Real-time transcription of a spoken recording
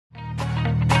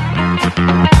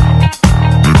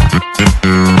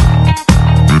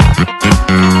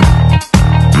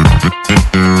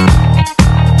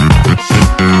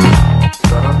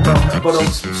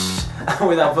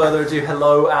without further ado,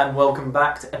 hello and welcome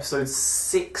back to episode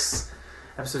 6.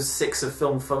 Episode 6 of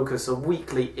Film Focus, a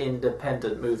weekly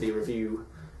independent movie review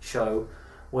show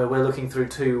where we're looking through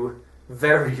two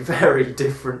very, very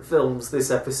different films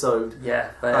this episode.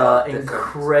 Yeah, they are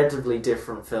incredibly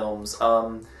different films.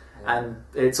 And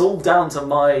it's all down to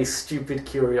my stupid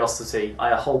curiosity.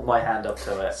 I hold my hand up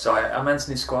to it. Sorry, I'm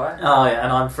Anthony Squire. Oh yeah,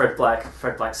 and I'm Fred Black.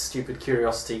 Fred Black's stupid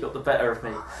curiosity got the better of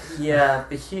me. Yeah,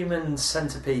 the Human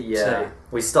Centipede 2.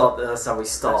 That's how we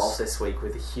start off this week,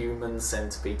 with the Human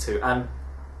Centipede 2. And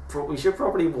we should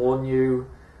probably warn you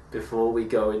before we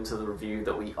go into the review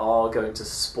that we are going to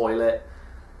spoil it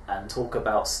and talk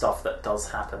about stuff that does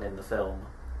happen in the film.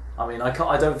 I mean, I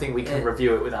don't think we can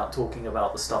review it without talking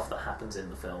about the stuff that happens in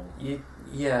the film.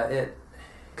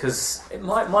 Because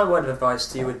my word of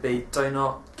advice to you would be: do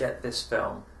not get this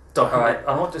film. Don't. All right,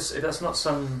 I'm not just. That's not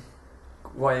some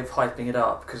way of hyping it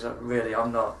up, because really,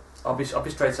 I'm not. I'll be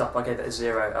straight up. I gave it a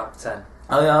 0 out of 10.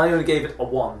 I only gave it a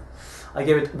 1. I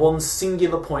gave it 1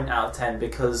 singular point out of 10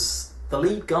 because the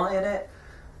lead guy in it,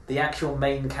 the actual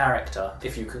main character,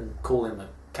 if you can call him a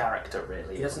character,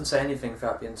 really. He doesn't say anything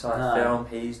throughout the entire film.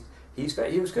 He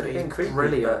was good at being creepy.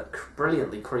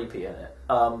 Brilliantly creepy in it.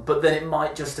 But then it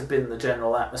might just have been the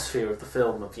general atmosphere of the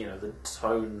film, of the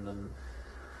tone and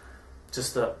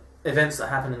just the events that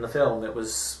happen in the film.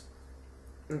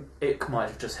 It might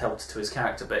have just helped to his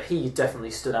character, but he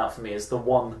definitely stood out for me as the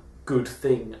one good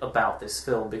thing about this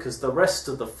film, because the rest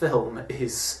of the film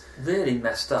is really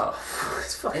messed up.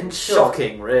 It's fucking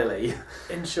shocking, really.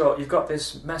 In short, you've got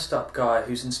this messed up guy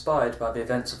who's inspired by the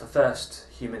events of the first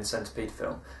Human Centipede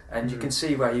film, and you can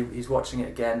see where he's watching it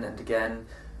again and again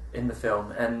in the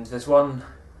film, and there's one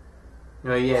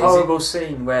horrible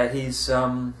scene where he's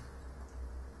I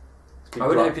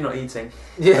would hope you're not eating.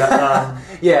 Yeah,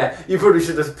 but, yeah. You probably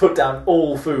should have put down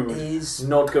all food. He's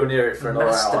not go near it for another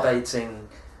hour. Masturbating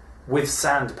with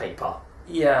sandpaper.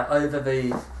 Yeah, over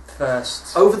the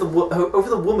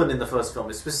woman in the first film.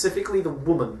 It's specifically the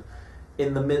woman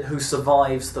in the who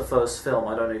survives the first film.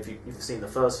 I don't know if you've seen the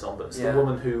first film, but it's the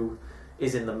woman who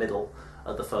is in the middle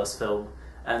of the first film,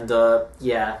 and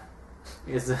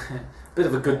is a bit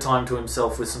of a good time to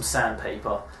himself with some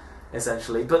sandpaper,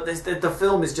 essentially. But the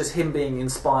film is just him being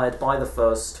inspired by the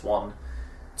first one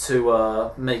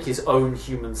to make his own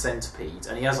human centipede,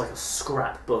 and he has like a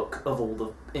scrapbook of all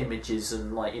the images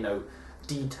and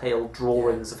detailed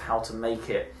drawings of how to make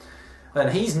it.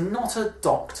 And he's not a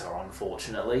doctor,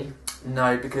 unfortunately.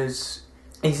 No, because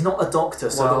he's not a doctor,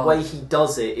 so the way he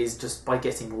does it is just by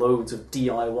getting loads of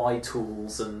DIY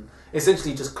tools and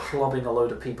essentially just clubbing a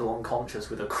load of people unconscious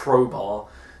with a crowbar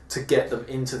to get them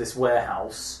into this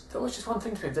warehouse. That was just one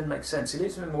thing to me that didn't make sense. He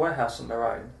leaves them in the warehouse on their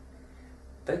own.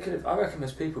 I reckon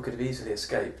those people could have easily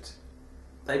escaped.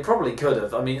 They probably could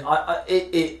have. I mean,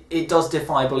 it does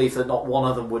defy belief that not one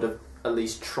of them would have at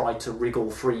least tried to wriggle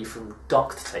free from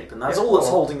duct tape, and that's all that's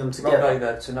holding them together. Run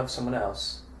over to someone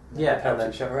else. Yeah, help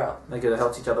each other out. They could have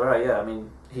helped each other out. Yeah, I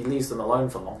mean, he leaves them alone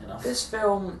for long enough. This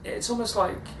film, it's almost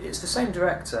like it's the same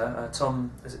director,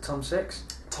 Tom. Is it Tom Six?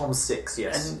 Tom Six,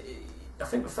 yes. And I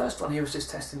think the first one he was just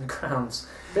testing the grounds.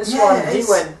 This one he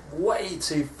went way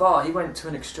too far. He went to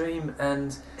an extreme,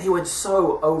 and he went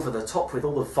so over the top with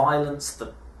all the violence,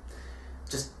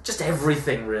 just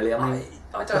everything, really. I mean,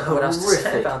 I don't know what else to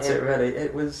say about it. Really,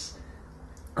 it was.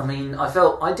 I mean,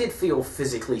 I did feel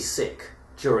physically sick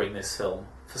during this film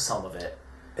for some of it.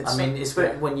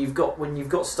 When you've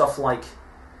got stuff like,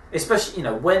 especially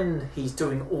when he's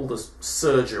doing all the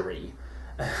surgery,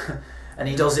 and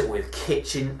he does it with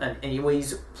kitchen, and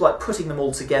he's like putting them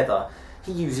all together.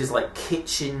 He uses like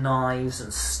kitchen knives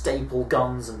and staple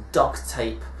guns and duct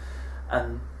tape,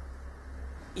 and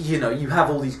you have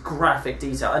all these graphic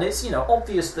detail, and it's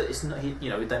obvious that it's not,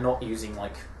 they're not using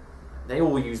they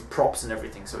all use props and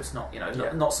everything, so it's not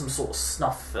not some sort of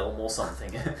snuff film or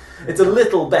something. It's a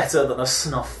little better than a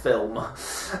snuff film,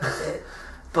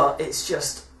 but it's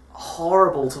just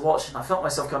horrible to watch, and I felt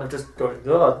myself kind of just going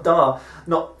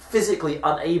not physically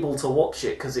unable to watch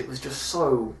it because it was just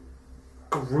so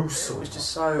gruesome. It was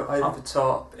just so over the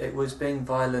top. It was being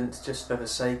violent just for the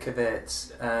sake of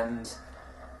it, and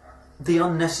the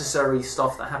unnecessary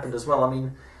stuff that happened as well. I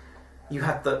mean, you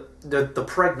had the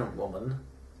pregnant woman.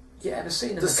 Yeah, the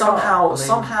scene in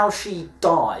somehow she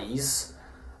dies,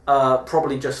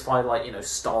 probably just by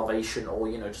starvation or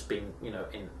just being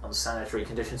in unsanitary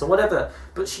conditions or whatever.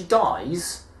 But she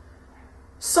dies.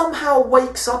 Somehow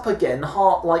wakes up again,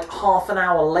 half an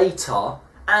hour later,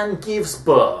 and gives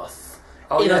birth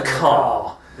in a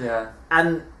car. Yeah,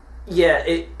 and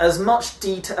as much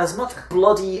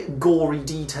bloody, gory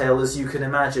detail as you can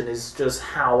imagine is just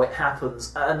how it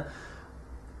happens. And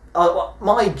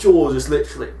my jaw just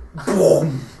literally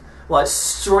boom, like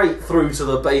straight through to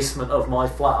the basement of my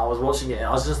flat. I was watching it and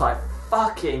I was just like,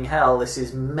 fucking hell, this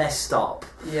is messed up.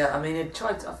 Yeah, I mean,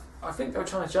 I think they were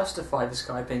trying to justify this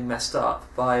guy being messed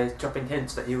up by dropping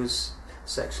hints that he was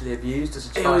sexually abused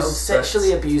as a child. He was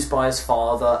sexually abused by his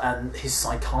father, and his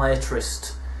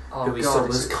psychiatrist, who he said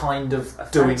was kind of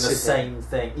doing the same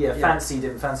thing. Yeah, fancied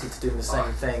to doing the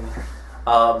same thing.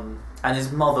 And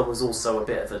his mother was also a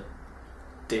bit of a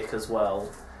dick as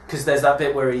well, because there's that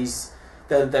bit where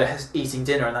they're eating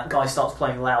dinner and that guy starts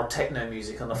playing loud techno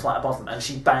music on the flat above them, and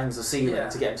she bangs the ceiling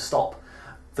to get him to stop.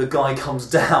 The guy comes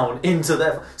down into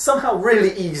their... somehow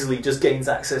really easily just gains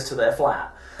access to their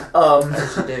flat.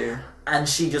 As you do. And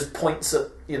she just points at,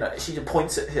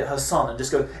 her son and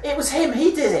just goes, "It was him,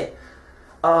 he did it!"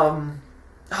 Oh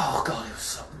God, it was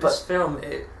so... This film,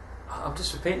 I'm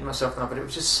just repeating myself now, but it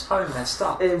was just so messed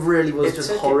up. It really was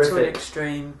just horrific. It took it to an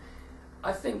extreme.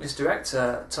 I think this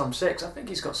director, Tom Six, I think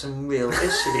he's got some real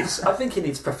issues. I think he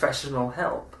needs professional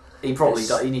help. He probably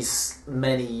does. He needs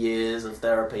many years of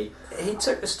therapy. He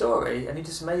took the story and he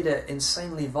just made it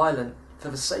insanely violent for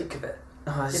the sake of it.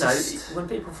 When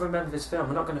people remember this film,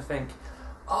 they're not going to think,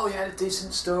 "Oh, you had a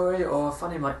decent story" or a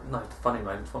funny moment. No, funny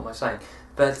moments. What am I saying?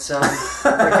 But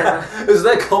it was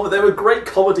their comedy. They were great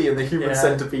comedy in the Human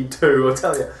Centipede 2, I'll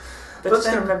tell you. But just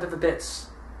going to remember the bits,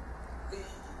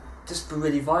 just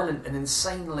really violent and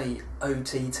insanely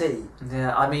OTT.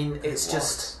 Yeah, I mean, it's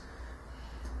just...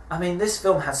 I mean, this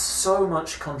film has so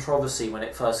much controversy when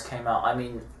it first came out. I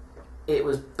mean, it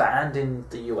was banned in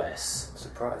the US. I'm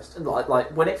surprised.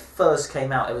 Like when it first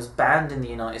came out, it was banned in the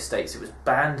United States. It was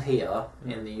banned here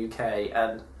in the UK,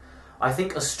 and I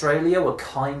think Australia were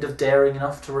kind of daring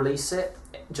enough to release it,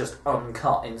 just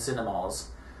uncut in cinemas.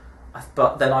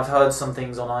 But then I've heard some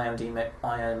things on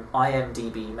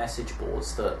IMDb message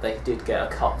boards that they did get a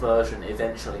cut version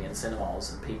eventually in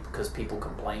cinemas, and because people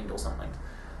complained or something.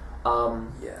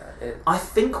 I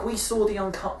think we saw the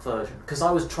uncut version, because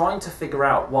I was trying to figure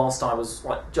out, whilst I was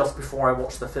just before I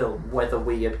watched the film, whether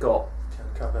we had got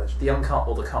the uncut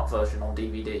or the cut version on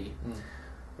DVD.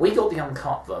 We got the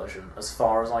uncut version, as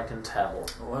far as I can tell,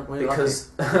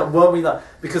 because weren't we?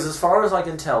 Because as far as I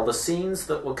can tell, the scenes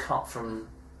that were cut from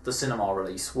the cinema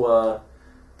release were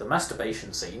the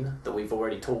masturbation scene that we've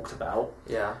already talked about.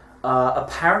 Yeah.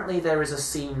 Apparently, there is a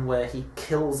scene where he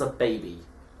kills a baby.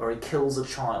 Or he kills a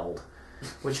child,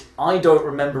 which I don't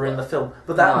remember in the film,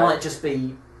 but that might just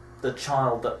be the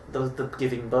child, the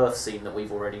giving birth scene that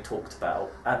we've already talked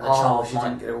about, and the child she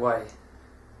didn't get away.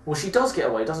 Well, she does get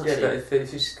away, doesn't she? Yeah, but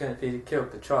if she's going to be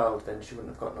killed the child, then she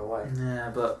wouldn't have gotten away. Yeah,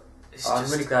 but I'm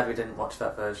really glad we didn't watch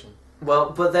that version.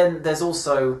 Well, but then there's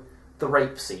also the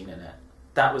rape scene in it.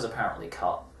 That was apparently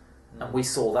cut, and we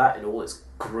saw that in all its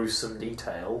gruesome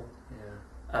detail.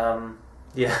 Yeah.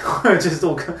 Yeah,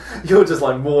 you're just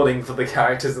like mourning for the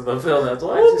characters in the film. It's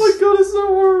like, oh my god, it's so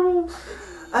horrible.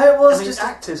 I mean, just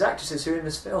actresses who are in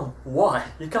this film. Why?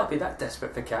 You can't be that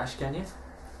desperate for cash, can you?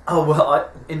 Oh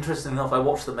well, interesting enough, I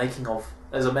watched the making of.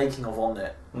 There's a making of on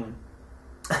it, and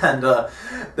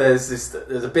there's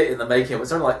a bit in the making of.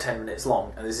 It's only like 10 minutes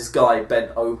long, and there's this guy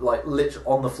bent over, like literally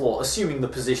on the floor, assuming the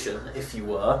position, if you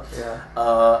were.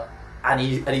 Yeah. And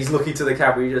he's looking to the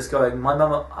camera, he's just going, my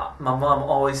mum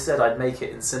always said I'd make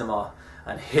it in cinema,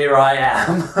 and here I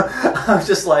am. I'm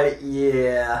just like,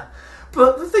 yeah.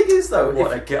 But the thing is, though,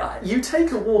 what a guy. You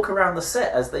take a walk around the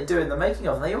set, as they do in the making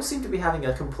of, and they all seem to be having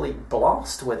a complete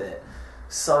blast with it.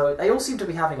 So they all seem to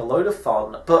be having a load of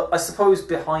fun, but I suppose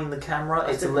behind the camera,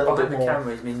 it's a little bit more... Behind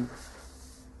the camera, I mean...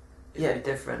 It'd be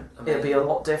different. It'd be a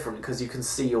lot different, because you can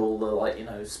see all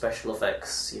the, special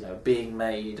effects, being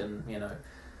made, and,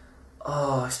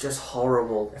 Oh, it's just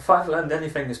horrible. If I've learned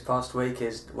anything this past week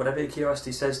is whatever your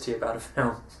curiosity says to you about a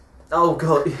film. Oh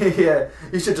god, yeah.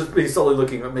 You should just be solely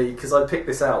looking at me, because I picked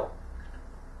this out.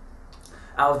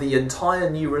 Out of the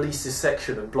entire new releases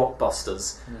section of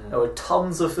blockbusters, there were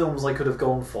tons of films I could have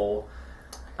gone for,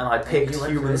 and I picked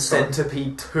Human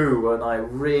Centipede 2, and I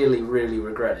really, really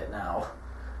regret it now.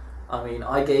 I mean,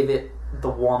 I gave it the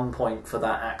 1 point for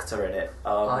that actor in it.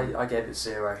 I gave it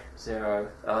 0. 0.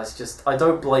 It's just, I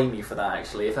don't blame you for that,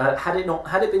 actually. If had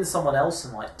it been someone else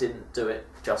and didn't do it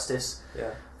justice,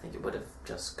 I think it would have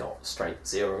just got straight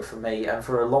 0 for me. And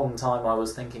for a long time, I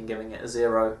was thinking giving it a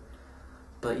 0.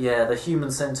 But yeah, the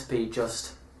Human Centipede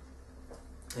just...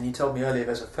 And you told me earlier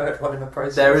there's a third one in the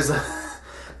process. There is a...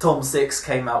 Tom Six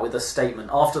came out with a statement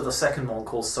after the second one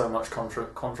caused so much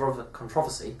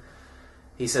controversy.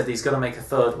 He said he's going to make a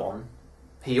third one.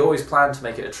 He always planned to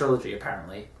make it a trilogy,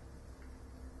 apparently.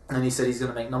 And he said he's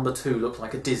going to make number 2 look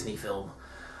like a Disney film.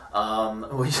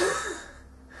 Which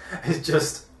is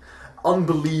just...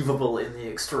 unbelievable in the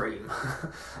extreme.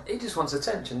 He just wants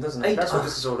attention, doesn't he? That's what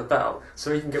this is all about.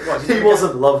 So he can get what? He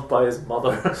wasn't loved by his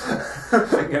mother.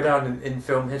 He can go down in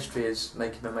film history as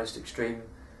making the most extreme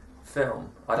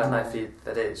film. I don't know if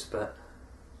that is, but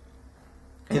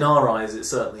in our eyes, it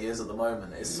certainly is at the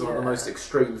moment. It's sort of the most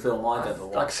extreme film I've ever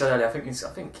watched. Like I said earlier, I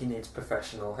think he needs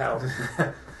professional help.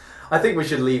 I think we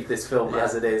should leave this film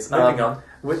as it is. Moving on.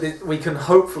 We can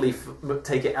hopefully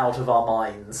take it out of our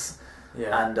minds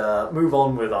and move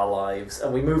on with our lives.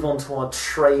 And we move on to our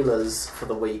trailers for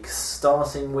the week,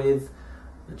 starting with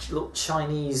a little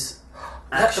Chinese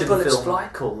action film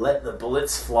called Let the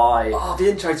Bullets Fly. Oh, the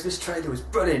intro to this trailer was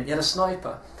brilliant. You had a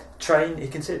sniper. Train, you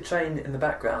can see a train in the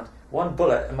background. One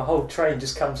bullet and the whole train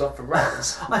just comes off and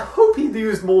runs. I hope he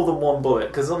used more than one bullet,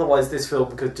 because otherwise this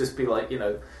film could just be like,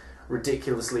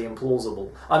 ridiculously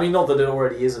implausible. I mean, not that it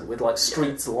already isn't, with like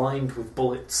streets lined with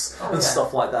bullets and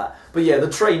stuff like that. But yeah, the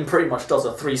train pretty much does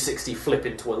a 360 flip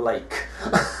into a lake.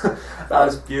 That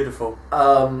was beautiful.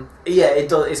 It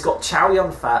does. It's got Chow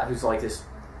Yun-fat, who's like this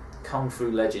kung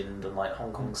fu legend and like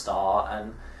Hong Kong star,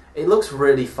 and it looks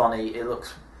really funny. It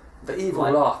looks... The evil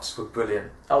laughs were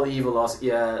brilliant. Oh, the evil laughs,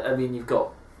 yeah. I mean, you've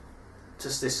got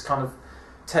just this kind of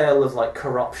tale of like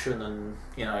corruption and,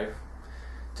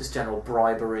 just general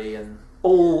bribery, and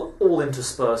all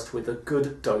interspersed with a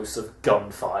good dose of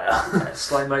gunfire.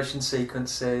 Slow motion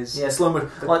sequences. Yeah, slow motion.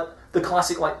 Like the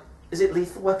classic, is it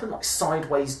Lethal Weapon? Like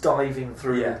sideways diving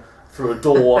through a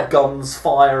door, guns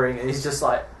firing, and he's just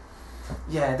like...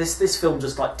 Yeah, this film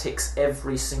just like ticks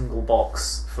every single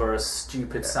box for a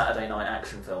stupid Saturday night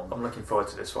action film. I'm looking forward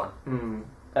to this one.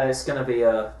 It's going to be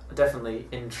a definitely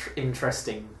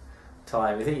interesting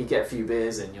time. I think you get a few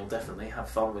beers in, you'll definitely have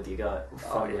fun with with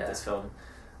this film.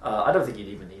 I don't think you'd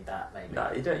even need that, maybe.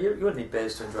 No, you don't. You wouldn't need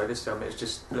beers to enjoy this film. It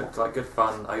just looked like good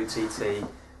fun, OTT,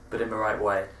 but in the right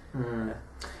way. Yeah.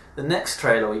 The next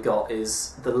trailer we got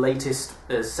is the latest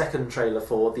second trailer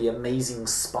for The Amazing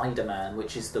Spider-Man,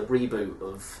 which is the reboot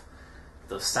of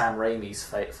the Sam Raimi's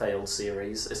failed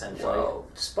series, essentially. Well,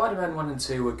 Spider-Man 1 and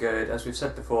 2 were good, as we've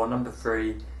said before. Number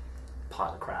 3...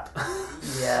 pile of crap.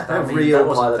 Yeah, a real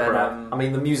pile of crap. I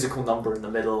mean, the musical number in the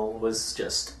middle was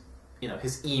just...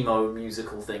 his emo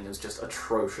musical thing was just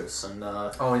atrocious. And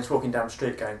he's walking down the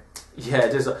street going...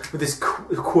 Yeah, just with this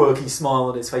quirky smile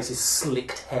on his face, his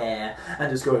slicked hair,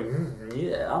 and just going,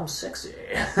 yeah, I'm sexy.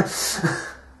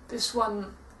 This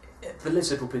one, the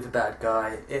lizard will be the bad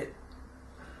guy.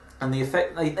 And the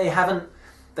effect they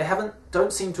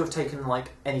don't seem to have taken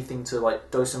like anything to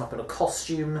like dose him up in a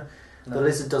costume. No. The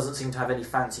lizard doesn't seem to have any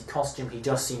fancy costume. He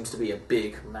just seems to be a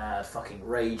big, mad, fucking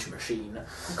rage machine.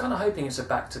 I'm kind of hoping it's a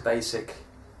back to basic.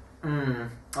 I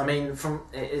mean, from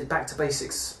back to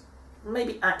basics.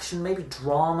 Maybe action, maybe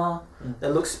drama.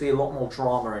 There looks to be a lot more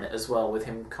drama in it as well, with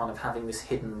him kind of having this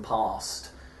hidden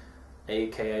past,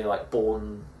 aka like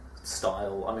Bourne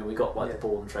style. I mean, we got the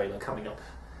Bourne trailer coming up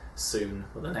soon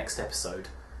for the next episode,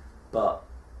 but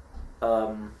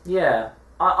I'm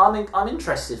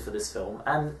interested for this film,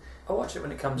 and I'll watch it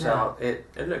when it comes out.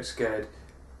 It looks good.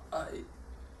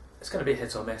 It's going to be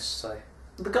hit or miss, so.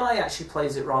 The guy actually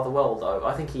plays it rather well, though.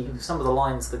 I think some of the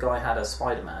lines the guy had as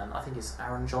Spider-Man, I think it's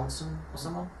Aaron Johnson or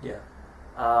someone. Yeah.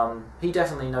 He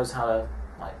definitely knows how to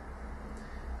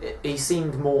he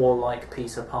seemed more like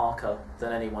Peter Parker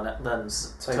than anyone than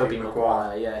Tobey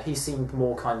Maguire. Yeah, he seemed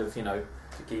more kind of the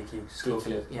geeky school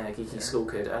kid. Yeah, geeky school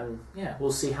kid, and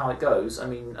we'll see how it goes. I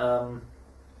mean,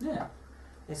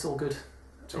 it's all good.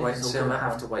 We'll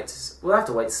have to wait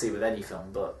to see with any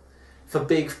film, but. For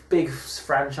big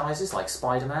franchises like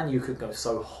Spider-Man, you could go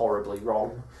so horribly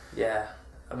wrong. Yeah,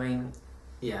 I mean...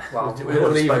 Yeah, well, we'll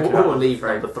leave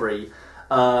number 3.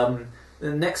 The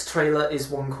next trailer is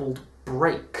one called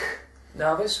Break.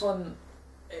 Now this one...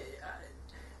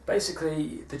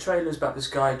 Basically, the trailer's about this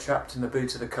guy trapped in the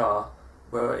boot of a car,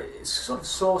 where it's sort of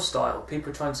Saw style. People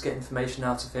are trying to get information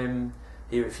out of him,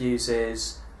 he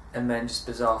refuses... And then just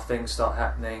bizarre things start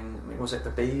happening. I mean, was it the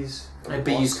bees?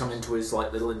 Bees come into his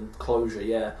like little enclosure,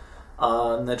 yeah.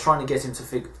 And they're trying to get him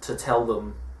to tell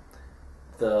them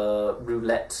the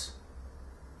roulette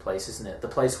place, isn't it? The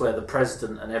place where the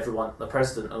president and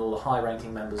all the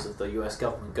high-ranking members of the US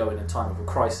government go in time of a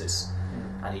crisis,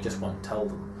 and he just won't tell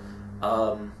them.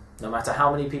 No matter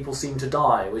how many people seem to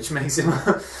die, which makes him,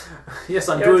 yes,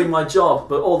 I'm doing my job,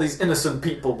 but all these innocent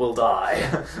people will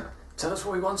die. Tell us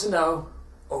what we want to know.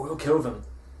 Or we'll kill them.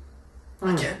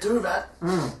 I can't do that.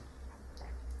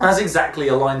 That's exactly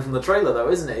a line from the trailer, though,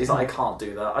 isn't it? He's like, I can't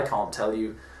do that. I can't tell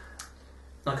you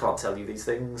these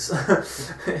things.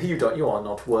 You are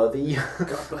not worthy.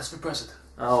 God bless the president.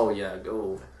 Oh yeah.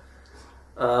 Oh.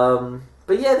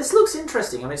 But yeah, this looks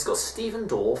interesting. I mean, it's got Stephen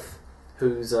Dorff,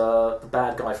 who's the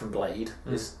bad guy from Blade.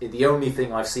 Is the only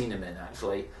thing I've seen him in,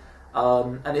 actually.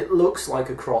 And it looks like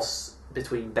a cross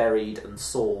between Buried and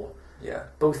Saw. Yeah.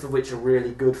 Both of which are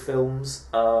really good films.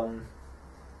 I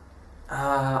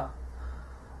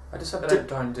just hope they don't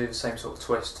try and do the same sort of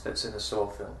twist that's in the Saw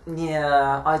film.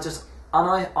 Yeah, I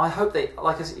hope they,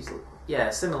 like I said,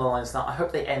 similar lines to that. I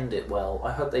hope they end it well.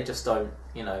 I hope they just don't,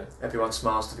 Everyone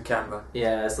smiles to the camera.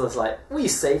 Yeah, so it's like, we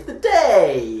saved the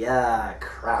day! Ah,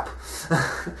 crap.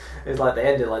 It's like, they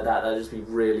end it like that, that'd just be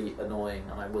really annoying,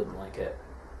 and I wouldn't like it.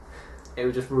 It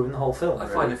would just ruin the whole film. I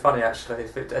find it funny, actually,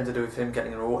 if it ended with him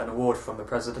getting an award from the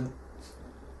president.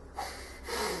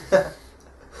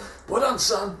 Well done,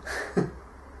 son!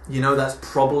 That's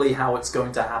probably how it's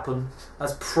going to happen.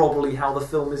 That's probably how the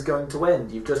film is going to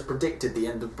end. You've just predicted the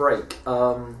end of Break.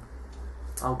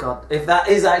 Oh god, if that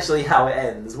is actually how it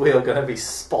ends, we are going to be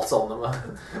spot on the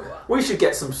moment. We should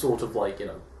get some sort of,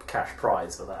 cash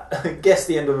prize for that. Guess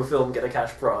the end of a film, get a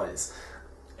cash prize.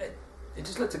 It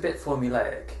just looked a bit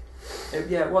formulaic.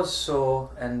 It was Saw,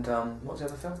 and what was the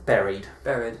other film? Buried.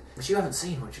 Which you haven't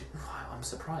seen, which I'm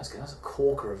surprised, because that's a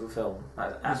corker of a film.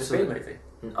 It's a B movie.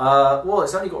 Well,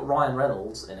 it's only got Ryan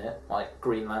Reynolds in it, like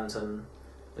Green Lantern,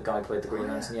 the guy who played the Green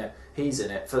Lantern, yeah. He's in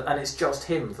it, and it's just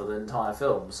him for the entire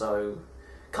film, so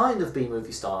kind of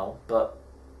B-movie style, but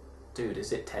dude,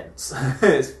 is it tense.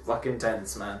 It's fucking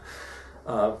tense, man.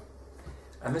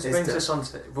 And this brings us on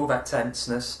to, with all that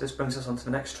tenseness, this brings us on to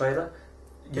the next trailer,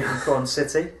 Unicorn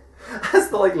City. That's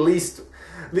the least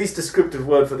descriptive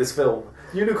word for this film.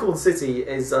 Unicorn City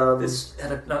is... This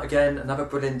had again another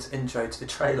brilliant intro to the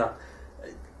trailer.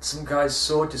 Some guy's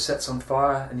sword just sets on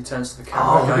fire, and he turns to the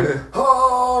camera going,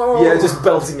 "Oh!" Yeah, just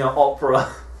belting out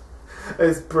opera.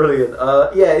 It's brilliant.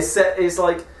 It's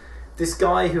like this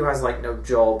guy who has no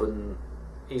job, and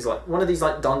he's like one of these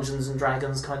Dungeons and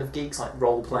Dragons kind of geeks,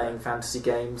 role-playing fantasy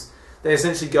games. They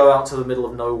essentially go out to the middle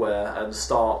of nowhere and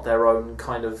start their own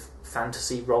kind of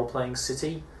fantasy role-playing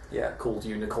city. Yeah, called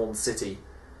Unicorn City.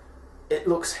 It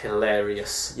looks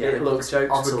hilarious. Yeah, it looks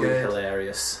jokes utterly were good.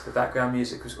 Hilarious. The background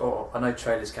music was... I know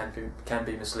trailers can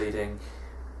be misleading,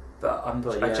 but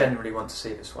I genuinely want to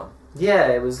see this one. Yeah,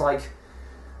 it was I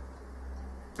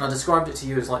described it to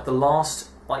you as the last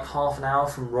half an hour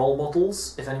from Role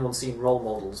Models. If anyone's seen Role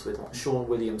Models with Sean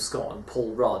William Scott and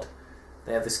Paul Rudd,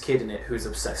 they have this kid in it who's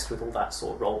obsessed with all that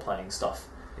sort of role-playing stuff.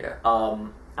 Yeah.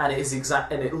 And it is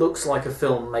and it looks like a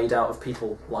film made out of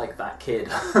people like that kid.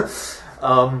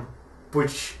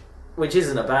 Which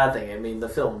isn't a bad thing. I mean, the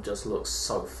film just looks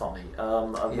so funny.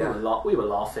 We were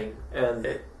laughing, and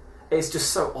it's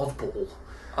just so oddball.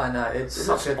 I know, it's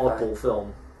such an oddball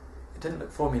film. It didn't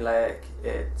look formulaic.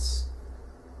 It's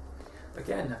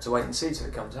again, have to wait and see till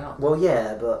it comes out. Well,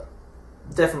 yeah, but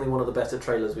definitely one of the better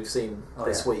trailers we've seen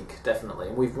this week. Definitely,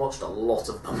 and we've watched a lot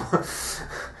of them.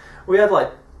 We had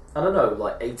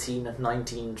 18 of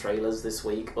 19 trailers this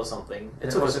week or something.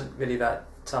 It wasn't really that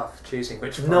tough choosing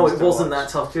which ones. No, it wasn't that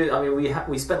tough. I mean,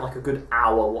 we spent a good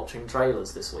hour watching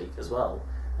trailers this week as well,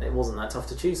 and it wasn't that tough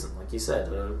to choose them, like you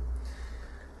said.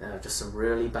 There are just some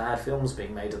really bad films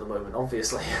being made at the moment,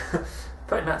 obviously.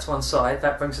 Putting that to one side,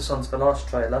 that brings us on to the last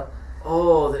trailer.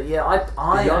 Oh, I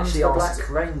Beyond actually the asked...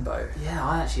 Black Rainbow. Yeah,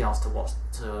 I actually asked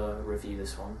to review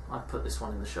this one. I put this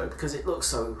one in the show because it looks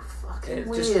so fucking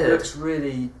weird. It just looks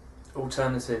really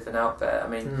alternative and out there. I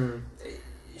mean,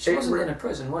 she wasn't in a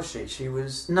prison, was she? She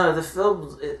was... No, the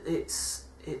film, it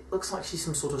looks like she's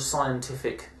some sort of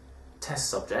scientific test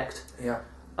subject. Yeah.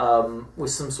 With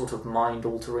some sort of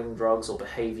mind-altering drugs or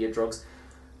behaviour drugs.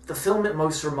 The film it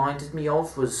most reminded me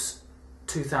of was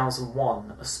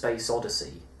 2001: A Space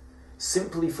Odyssey.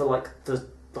 Simply for the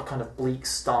kind of bleak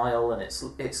style and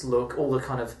its look, all the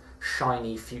kind of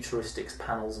shiny futuristic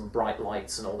panels and bright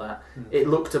lights and all that. It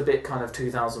looked a bit kind of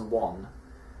 2001,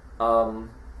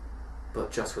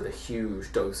 but just with a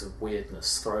huge dose of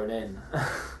weirdness thrown in. I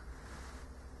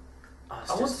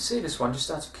want to see this one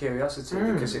just out of curiosity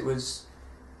because it was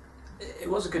a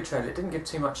good trailer. It didn't give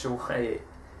too much away.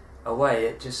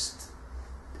 It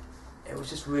was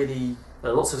just really...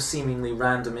 There are lots of seemingly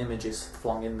random images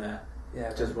flung in there.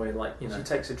 Yeah, just where she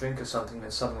takes a drink of something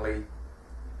and suddenly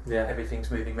everything's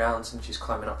moving round and she's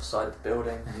climbing up the side of the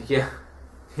building. Yeah.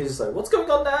 He's just like, what's going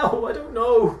on now? I don't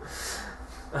know.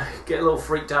 I get a little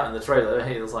freaked out in the trailer.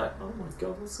 He was like, oh my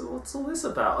god, what's all this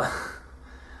about?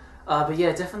 But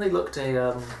yeah, definitely looked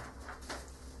an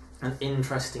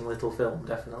interesting little film,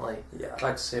 definitely. Yeah, I'd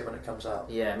like to see it when it comes out.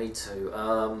 Yeah, me too.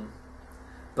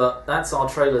 But that's our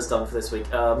trailers done for this week.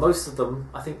 Most of them,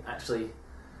 I think, actually,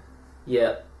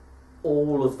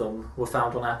 all of them were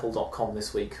found on apple.com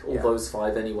this week. All those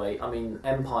 5 anyway. I mean,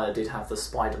 Empire did have the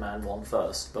Spider-Man one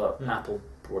first, but Apple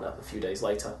brought out a few days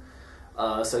later.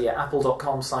 So yeah,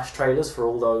 apple.com/trailers for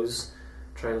all those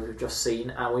trailers we've just seen,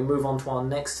 and we move on to our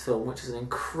next film, which is an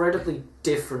incredibly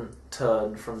different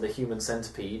turn from the Human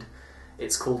Centipede.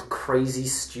 It's called Crazy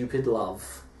Stupid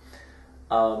Love,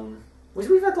 which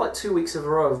we've had like 2 weeks in a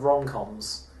row of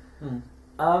rom-coms.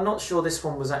 I'm not sure this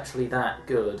one was actually that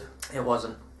good. It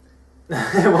wasn't.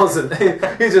 It wasn't.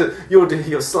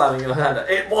 You're slamming your hand.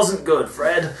 It wasn't good,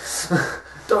 Fred.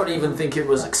 Don't even think it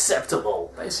was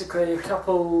acceptable. Basically, a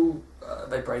couple,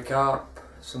 they break up.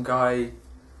 Some guy,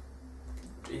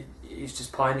 he's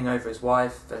just pining over his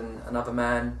wife, and another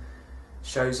man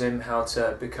shows him how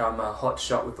to become a hot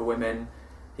shot with the women.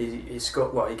 He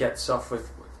gets off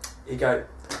with.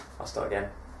 I'll start again.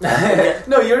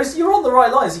 No, you're on the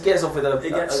right lines. He gets off with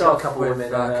a couple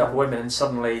of women, and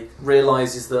suddenly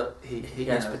realizes that he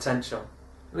has potential.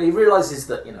 He realizes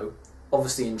that,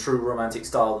 obviously in true romantic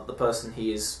style, that the person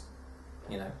he is,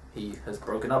 he has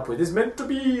broken up with is meant to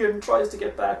be, and tries to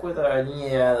get back with her. And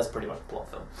yeah, that's pretty much a plot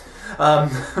film.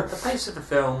 The pace of the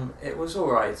film, it was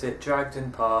all right. It dragged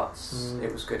in parts.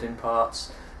 It was good in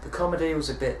parts. The comedy was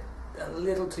a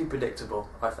little too predictable,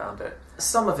 I found it.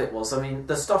 Some of it was. I mean,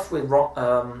 the stuff with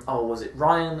was it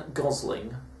Ryan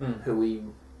Gosling,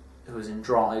 who was in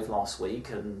Drive last week,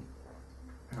 and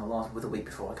the week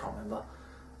before, I can't remember.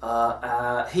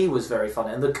 He was very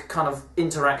funny, and the kind of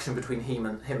interaction between him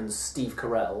and Steve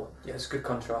Carell. Yeah, it's a good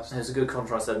contrast. It's a good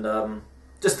contrast, and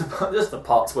just the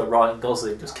parts where Ryan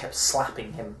Gosling just kept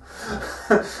slapping him,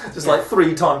 like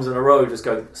 3 times in a row, just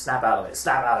going, snap out of it,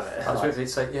 snap out of it. I was with he'd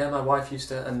say, yeah, my wife used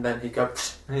to, and then he'd go,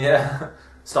 psh. Yeah,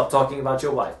 stop talking about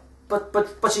your wife.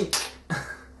 But she.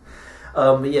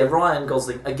 Yeah, Ryan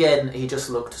Gosling again. He just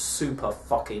looked super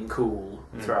fucking cool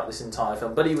throughout this entire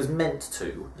film, but he was meant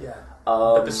to. Yeah.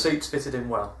 But the suits fitted him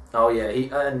well. Oh yeah,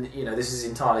 this is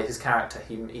entirely his character.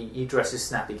 He dresses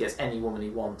snappy, gets any woman he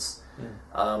wants.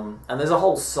 And there's a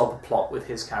whole subplot with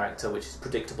his character, which is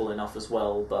predictable enough as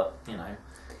well. But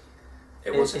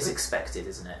it's expected,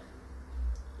 isn't it?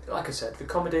 Like I said, the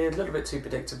comedy a little bit too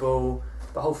predictable.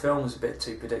 The whole film was a bit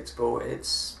too predictable.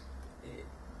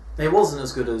 It wasn't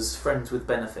as good as Friends with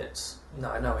Benefits.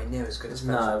 No, nowhere near as good as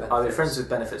Friends with Benefits. I mean, Friends with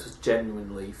Benefits was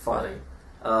genuinely funny.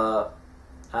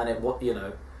 And it,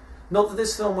 not that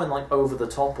this film went like over the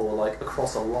top or like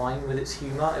across a line with its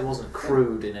humour. It wasn't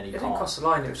crude in any part. It didn't cross the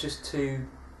line. It was just too.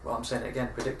 Well, I'm saying it again,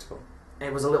 predictable.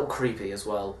 It was a little creepy as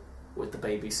well with the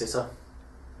babysitter.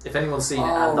 If anyone's seen it,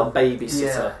 and the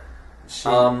babysitter.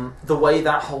 Yeah. The way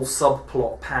that whole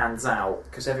subplot pans out,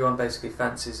 because everyone basically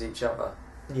fancies each other.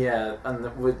 Yeah, and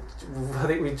I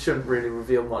think we shouldn't really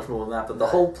reveal much more than that. But the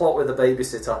whole plot with the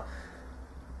babysitter,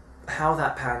 how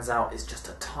that pans out is just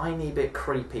a tiny bit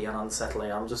creepy and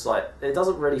unsettling. I'm just like, it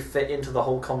doesn't really fit into the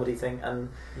whole comedy thing. And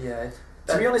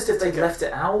to be honest, if they'd left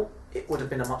it out, it would have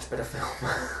been a much better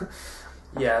film.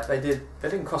 Yeah, they did. They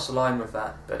didn't cross the line with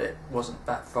that, but it wasn't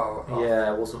that far off.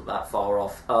 Yeah, it wasn't that far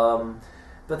off.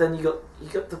 But then you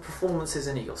got the performances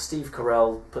in it. You got Steve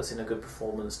Carell puts in a good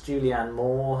performance. Julianne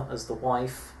Moore as the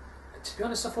wife. To be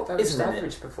honest, I thought they were just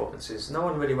average performances. No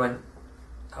one really went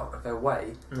out of their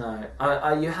way. No,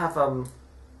 you have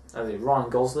Ryan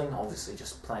Gosling obviously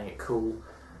just playing it cool.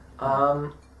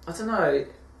 I don't know.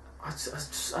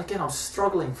 I'm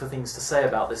struggling for things to say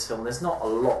about this film. There's not a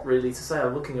lot really to say.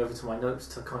 I'm looking over to my notes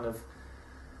to kind of.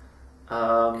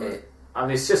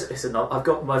 It's another. I've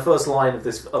got my first line of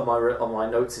this on my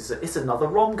notes is that it's another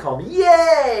rom-com.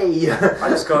 Yay! I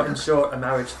just got, in short, a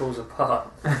marriage falls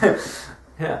apart.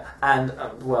 Yeah, and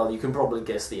you can probably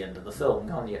guess the end of the film,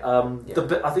 can't you?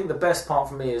 I think the best part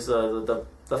for me is the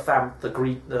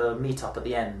meet up at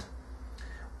the end,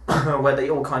 where they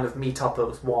all kind of meet up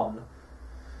as one,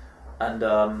 and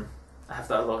have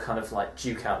that little kind of like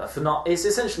duke out there. It's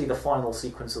essentially the final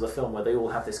sequence of the film where they all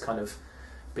have this kind of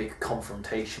big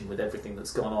confrontation with everything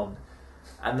that's gone on,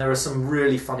 and there are some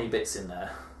really funny bits in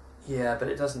there. Yeah, but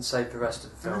it doesn't save the rest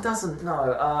of the film. It doesn't,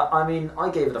 no. I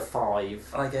gave it a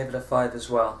 5. I gave it a 5 as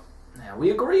well. Now, we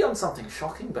agree on something.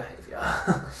 Shocking behaviour.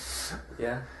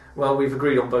 Yeah. Well, we've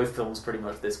agreed on both films pretty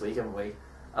much this week, haven't we?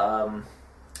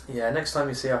 Yeah, next time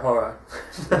you see a horror.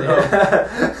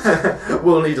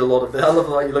 We'll need a lot of this. I love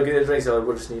the way you look at it and say,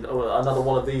 we'll just need another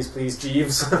one of these, please,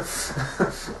 Jeeves.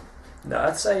 No,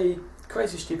 I'd say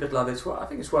Crazy Stupid Love is. I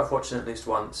think it's worth watching at least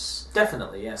once.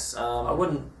 Definitely, yes. I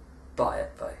wouldn't buy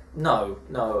it though. No.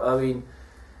 I mean,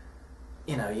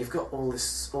 you've got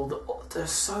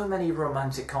there's so many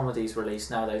romantic comedies released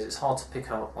nowadays. It's hard to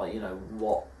pick up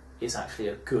what is actually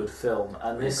a good film.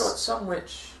 And we've got some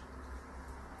which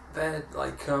they're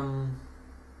like I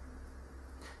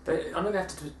know they have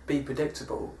to be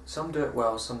predictable. Some do it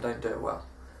well, some don't do it well.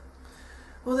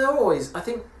 Well, they're always. I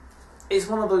think it's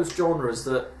one of those genres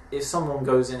that if someone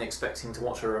goes in expecting to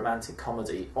watch a romantic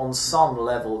comedy, on some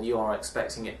level you are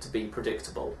expecting it to be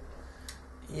predictable.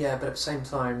 Yeah, but at the same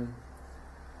time,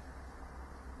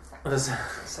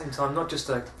 not just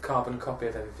a carbon copy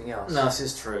of everything else. No, this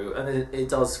is true, and it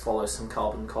does follow some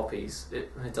carbon copies.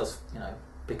 It does,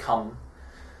 become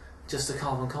just a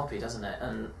carbon copy, doesn't it?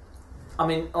 And I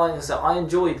mean, like I said, I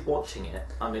enjoyed watching it.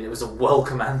 I mean, it was a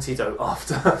welcome antidote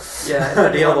after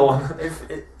the other one.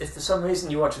 If for some reason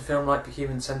you watch a film like The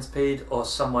Human Centipede, or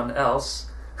someone else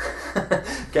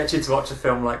gets you to watch a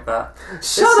film like that,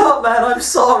 shut up, man! I'm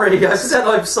sorry. I've said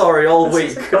I'm sorry all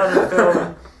week. It's kind of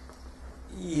film.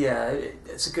 Yeah,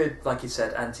 it's a good, like you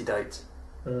said, antidote.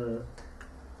 And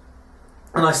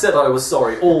I said I was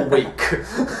sorry all week.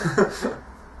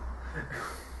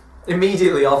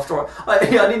 Immediately after I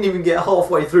didn't even get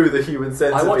halfway through The Human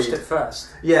Centipede. I watched it first.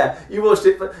 Yeah, you watched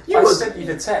it, but I sent you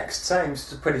the text saying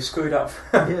it's pretty screwed up.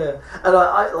 Yeah, and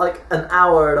I like an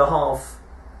hour and a half.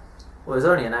 Well, it was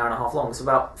only an hour and a half long. So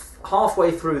about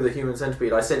halfway through The Human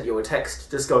Centipede, I sent you a text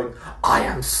just going, "I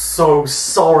am so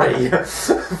sorry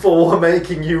for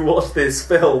making you watch this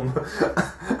film."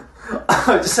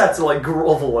 I just had to like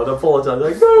grovel and apologise.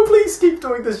 Like, no, please keep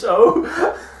doing the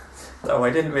show. No,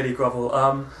 I didn't really grovel.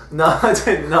 No, I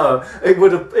didn't know.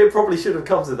 It probably should have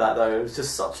come to that though. It was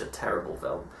just such a terrible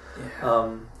film.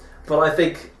 Yeah. But I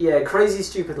think, Crazy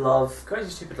Stupid Love. I'd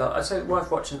say it's worth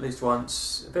watching at least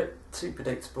once. A bit too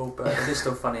predictable, but it is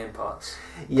still funny in parts.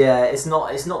 Yeah, it's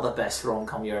not the best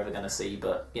rom-com you're ever going to see,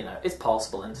 but it's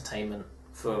passable entertainment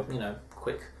for a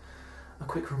quick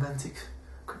romantic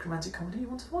comedy you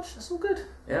want to watch. That's all good.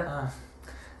 Yeah.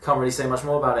 Can't really say much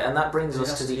more about it, and that brings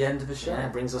us to the end of the show. Yeah,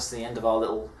 it brings us to the end of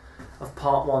our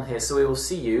part 1 here. So we will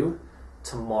see you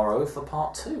tomorrow for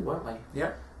part 2, won't we?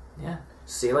 Yeah. Yeah.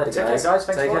 See you later, Take guys. care, guys.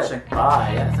 Thanks for watching.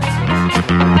 Bye. Yeah, thanks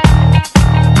for watching.